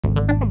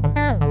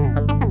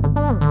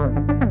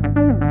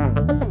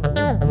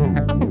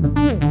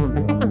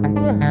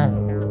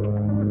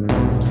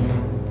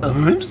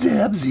I'm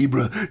Zab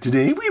Zebra.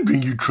 Today we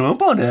bring you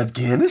Trump on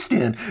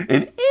Afghanistan,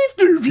 an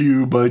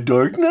interview by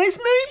Dark Knight's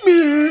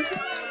Nightmare.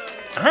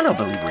 I don't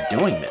believe we're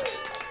doing this.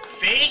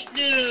 Fake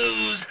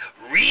news,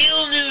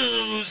 real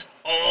news,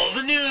 all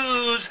the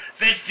news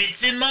that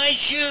fits in my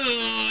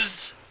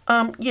shoes.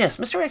 Yes,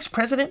 Mr.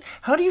 Ex-President,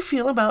 how do you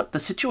feel about the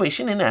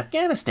situation in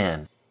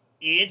Afghanistan?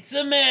 It's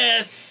a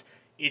mess.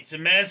 It's a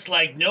mess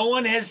like no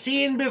one has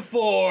seen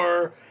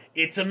before.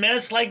 It's a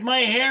mess like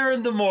my hair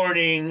in the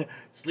morning.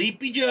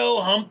 Sleepy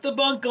Joe humped the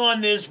bunk on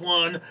this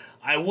one.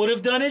 I would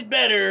have done it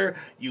better.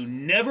 You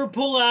never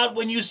pull out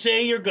when you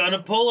say you're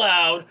gonna pull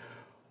out.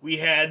 We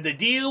had the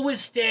deal with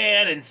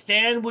Stan, and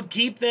Stan would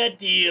keep that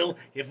deal.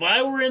 If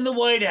I were in the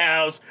White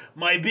House,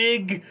 my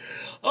big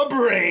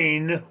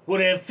brain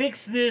would have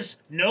fixed this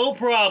no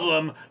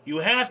problem. You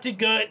have to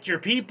get your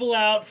people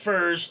out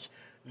first,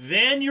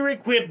 then your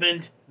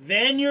equipment,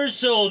 then your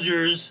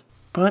soldiers.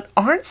 But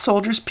aren't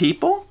soldiers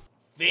people?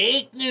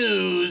 Fake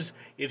news.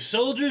 If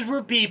soldiers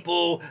were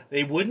people,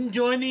 they wouldn't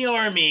join the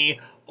army.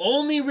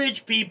 Only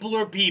rich people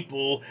are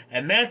people,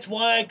 and that's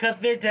why I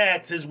cut their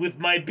taxes with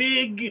my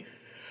big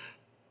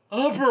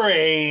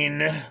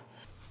brain.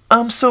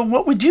 So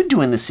what would you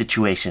do in this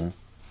situation?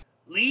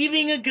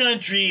 Leaving a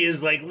country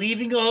is like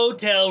leaving a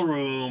hotel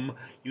room.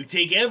 You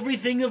take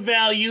everything of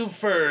value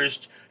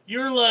first.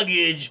 Your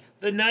luggage,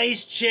 the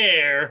nice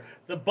chair,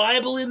 the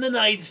Bible in the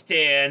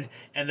nightstand,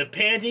 and the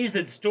panties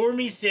that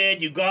Stormy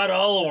said you got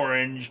all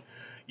orange.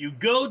 You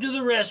go to the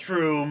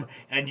restroom,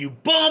 and you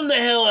bomb the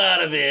hell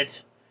out of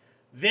it.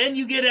 Then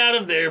you get out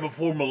of there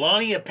before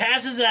Melania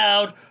passes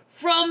out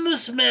from the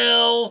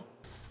smell.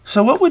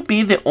 So what would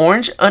be the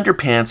orange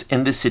underpants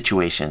in this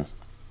situation?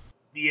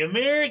 The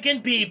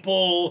American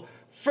people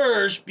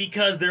first,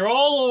 because they're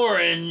all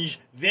orange.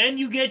 Then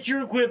you get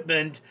your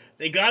equipment.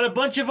 They got a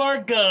bunch of our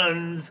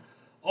guns,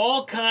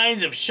 all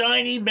kinds of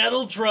shiny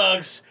metal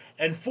trucks,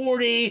 and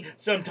 40,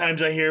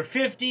 sometimes I hear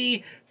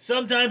 50,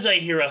 sometimes I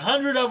hear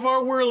 100 of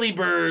our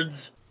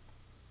whirlybirds.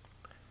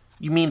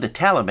 You mean the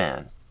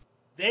Taliban?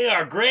 They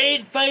are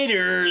great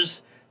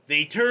fighters.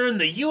 They turned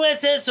the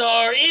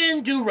USSR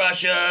into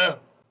Russia.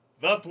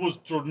 That was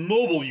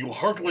Chernobyl, you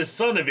heartless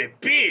son of a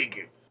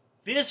pig.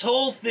 This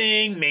whole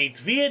thing makes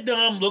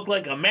Vietnam look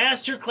like a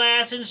master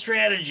class in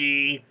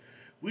strategy.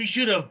 We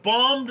should have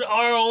bombed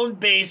our own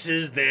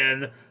bases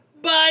then.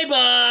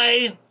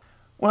 Bye-bye.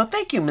 Well,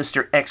 thank you,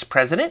 Mr.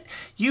 Ex-President.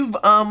 You've,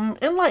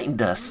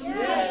 enlightened us.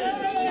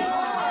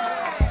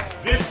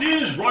 This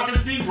is Rocket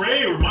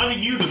Stingray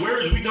reminding you that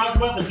whereas we talk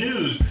about the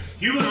news,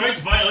 human rights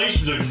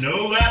violations are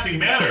no laughing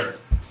matter.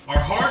 Our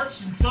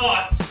hearts and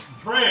thoughts and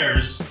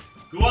prayers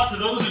go out to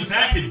those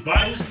impacted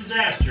by this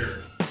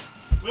disaster.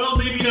 Well,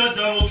 maybe not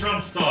Donald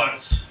Trump's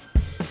thoughts.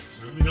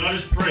 Certainly not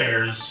his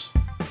prayers.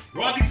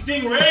 Rocket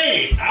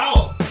Stingray,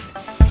 out!